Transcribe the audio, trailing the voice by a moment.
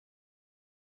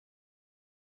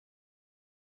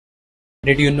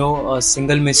Did you know a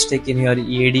single mistake in your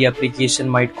EAD application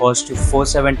might cost you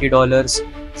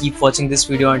 $470? Keep watching this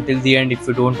video until the end if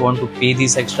you don't want to pay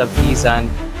these extra fees and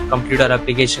complete our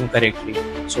application correctly.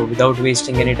 So without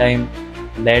wasting any time,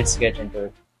 let's get into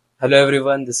it. Hello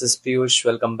everyone, this is Piyush.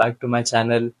 Welcome back to my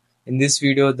channel. In this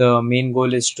video, the main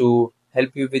goal is to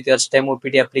help you with your STEM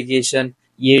OPT application.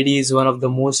 EAD is one of the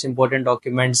most important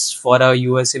documents for a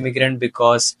US immigrant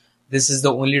because this is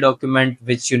the only document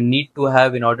which you need to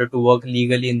have in order to work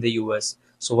legally in the US.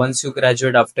 So once you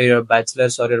graduate after your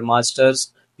bachelor's or your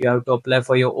master's, you have to apply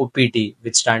for your OPT,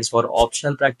 which stands for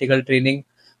Optional Practical Training.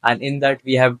 And in that,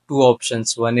 we have two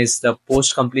options. One is the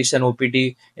post completion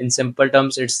OPT. In simple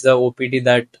terms, it's the OPT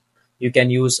that you can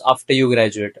use after you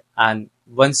graduate. And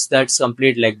once that's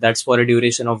complete, like that's for a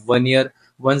duration of 1 year.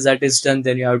 Once that is done,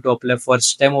 then you have to apply for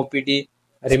STEM OPT.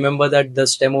 Remember that the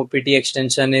STEM OPT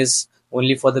extension is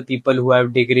only for the people who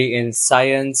have degree in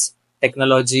science,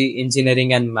 technology,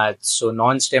 engineering, and maths. So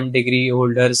non-STEM degree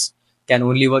holders can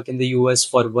only work in the US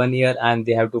for 1 year and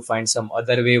they have to find some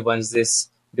other way once this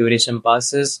duration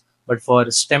passes. But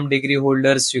for STEM degree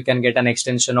holders, you can get an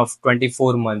extension of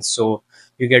 24 months. So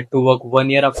you get to work 1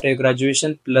 year after your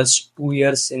graduation plus 2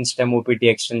 years in STEM OPT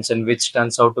extension, which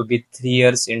turns out to be 3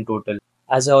 years in total.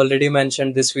 As I already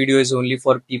mentioned, this video is only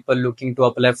for people looking to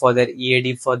apply for their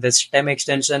EAD for the STEM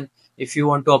extension. If you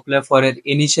want to apply for an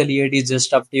initial EAD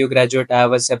just after you graduate, I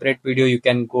have a separate video. You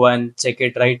can go and check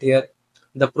it right here.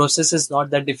 The process is not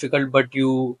that difficult, but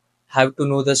you have to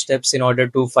know the steps in order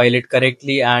to file it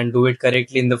correctly and do it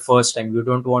correctly in the first time. You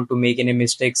don't want to make any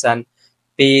mistakes and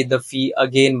pay the fee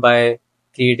again by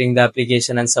creating the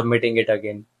application and submitting it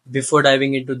again. Before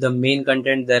diving into the main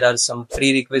content, there are some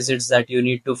prerequisites that you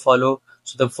need to follow.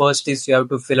 So the first is you have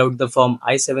to fill out the form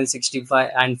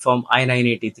I-765 and form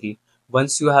I-983.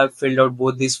 Once you have filled out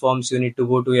both these forms, you need to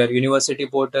go to your university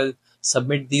portal,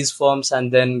 submit these forms,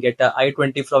 and then get a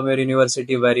I-20 from your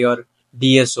university where your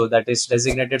DSO, that is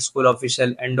Designated School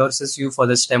Official, endorses you for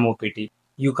the STEM OPT.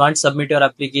 You can't submit your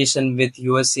application with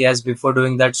USCIS before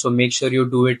doing that, so make sure you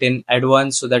do it in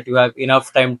advance so that you have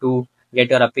enough time to get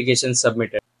your application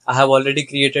submitted. I have already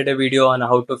created a video on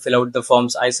how to fill out the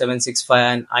forms I-765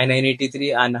 and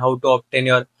I-983 and how to obtain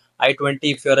your I-20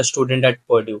 if you're a student at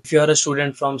Purdue. If you're a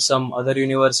student from some other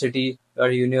university, your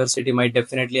university might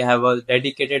definitely have a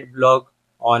dedicated blog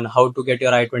on how to get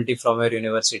your I-20 from your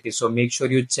university. So make sure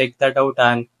you check that out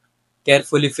and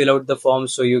carefully fill out the form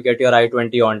so you get your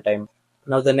I-20 on time.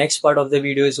 Now the next part of the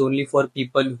video is only for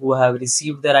people who have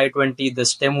received their I-20, the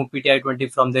STEM OPT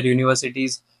I-20 from their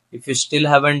universities. If you still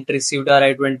haven't received your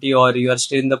I-20 or you are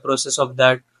still in the process of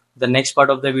that, the next part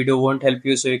of the video won't help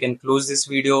you, so you can close this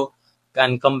video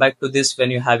and come back to this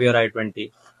when you have your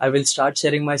I-20. I will start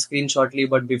sharing my screen shortly,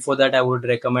 but before that I would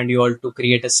recommend you all to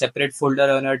create a separate folder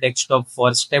on your desktop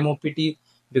for STEM OPT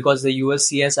because the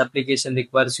USCIS application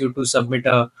requires you to submit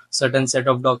a certain set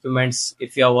of documents.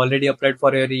 If you have already applied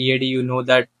for your EAD, you know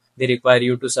that they require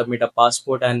you to submit a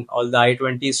passport and all the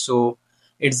I-20s. So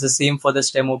it's the same for the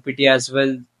STEM OPT as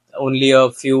well. Only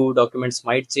a few documents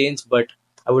might change, but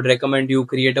I would recommend you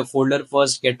create a folder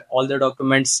first, get all the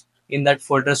documents in that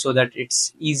folder so that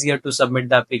it's easier to submit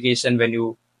the application when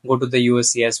you go to the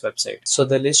USCIS website. So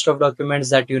the list of documents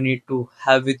that you need to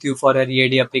have with you for a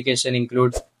EAD application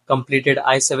include completed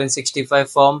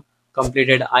I-765 form,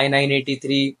 completed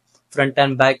I-983, front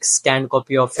and back scanned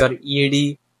copy of your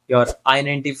EAD, your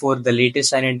I-94, the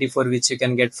latest I-94 which you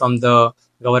can get from the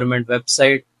government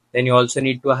website. Then you also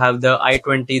need to have the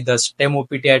I-20, the STEM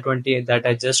OPT I-20 that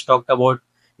I just talked about.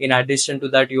 In addition to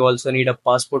that, you also need a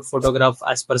passport photograph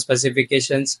as per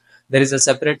specifications. There is a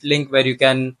separate link where you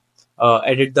can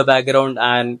edit the background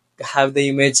and have the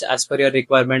image as per your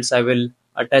requirements. I will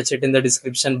attach it in the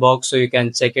description box so you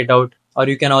can check it out, or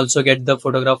you can also get the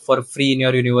photograph for free in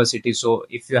your university. So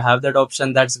if you have that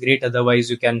option, that's great.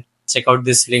 Otherwise, you can check out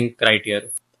this link right here.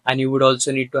 And you would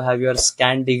also need to have your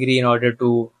scanned degree in order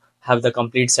to have the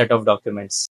complete set of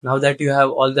documents. Now that you have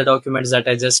all the documents that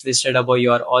I just listed above,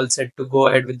 you are all set to go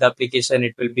ahead with the application.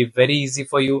 It will be very easy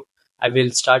for you. I will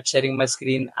start sharing my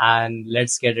screen and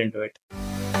let's get into it.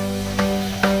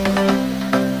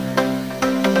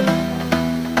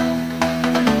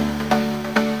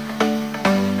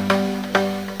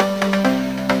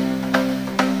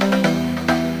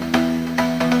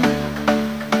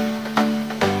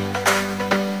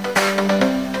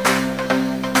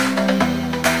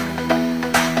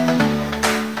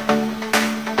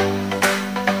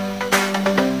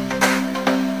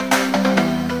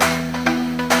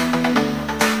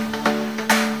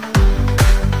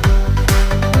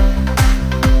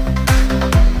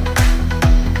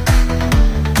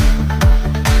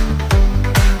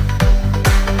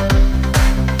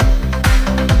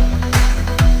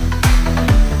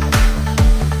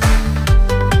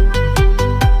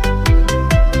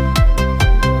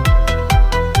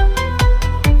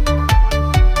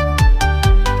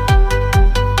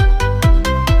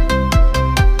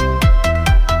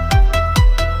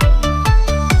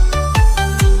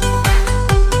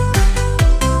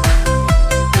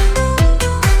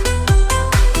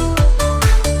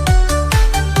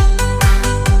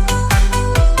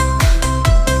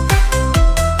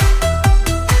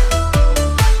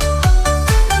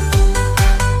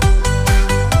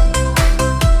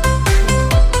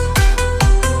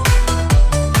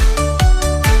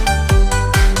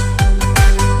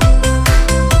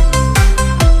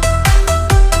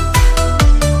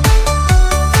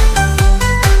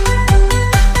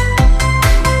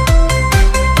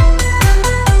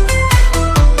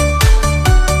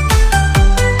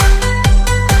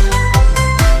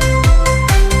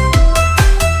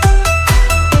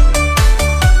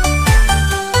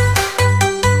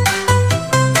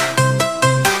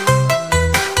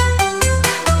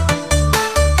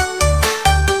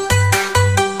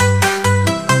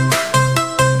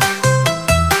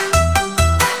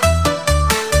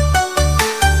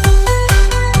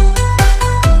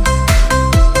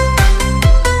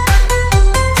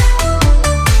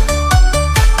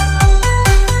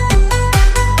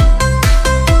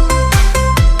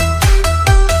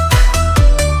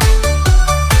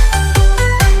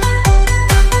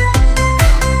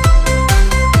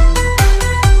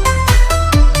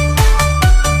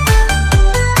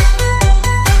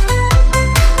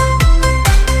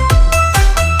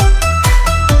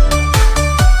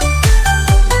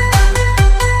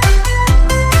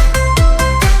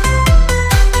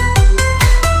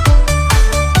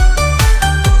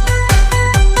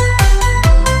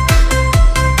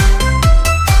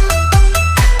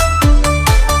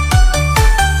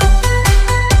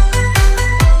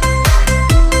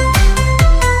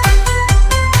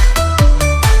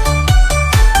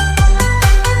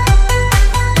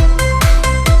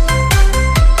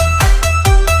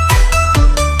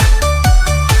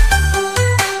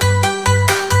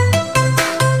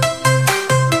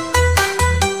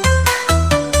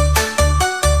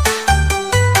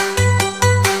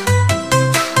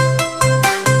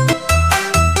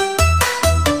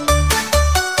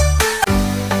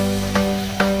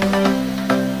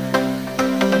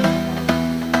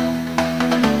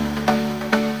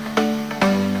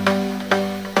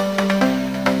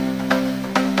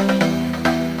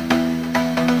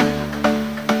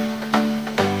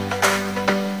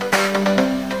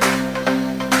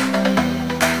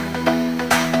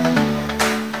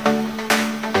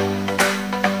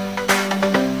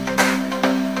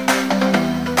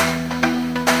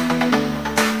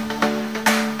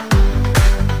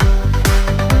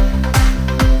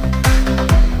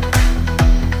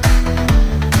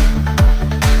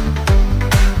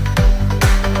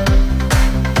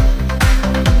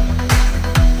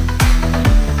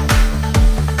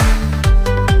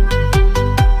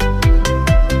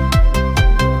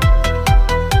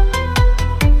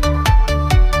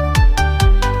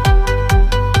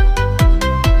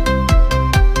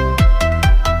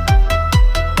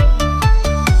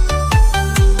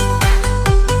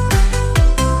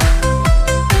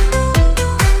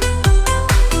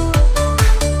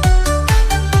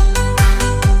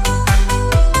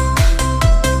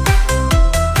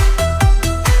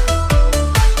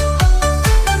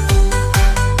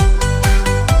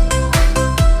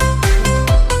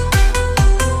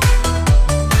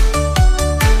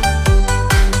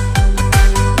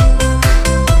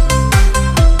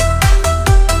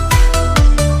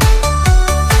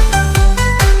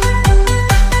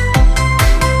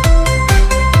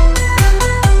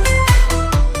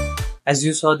 As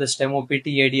you saw, the STEM OPT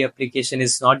EAD application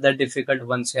is not that difficult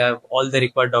once you have all the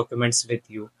required documents with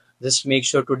you. Just make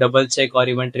sure to double check or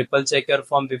even triple check your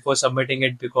form before submitting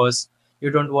it, because you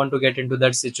don't want to get into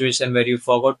that situation where you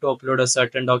forgot to upload a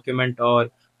certain document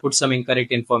or put some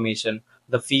incorrect information.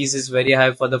 The fees is very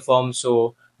high for the form,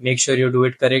 so make sure you do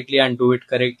it correctly and do it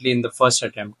correctly in the first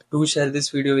attempt. Do share this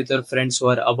video with your friends who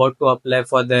are about to apply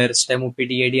for their STEM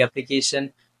OPT EAD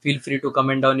application. Feel free to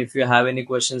comment down if you have any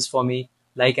questions for me.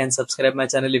 Like and subscribe my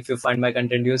channel if you find my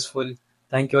content useful.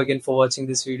 Thank you again for watching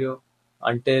this video.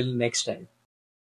 Until next time.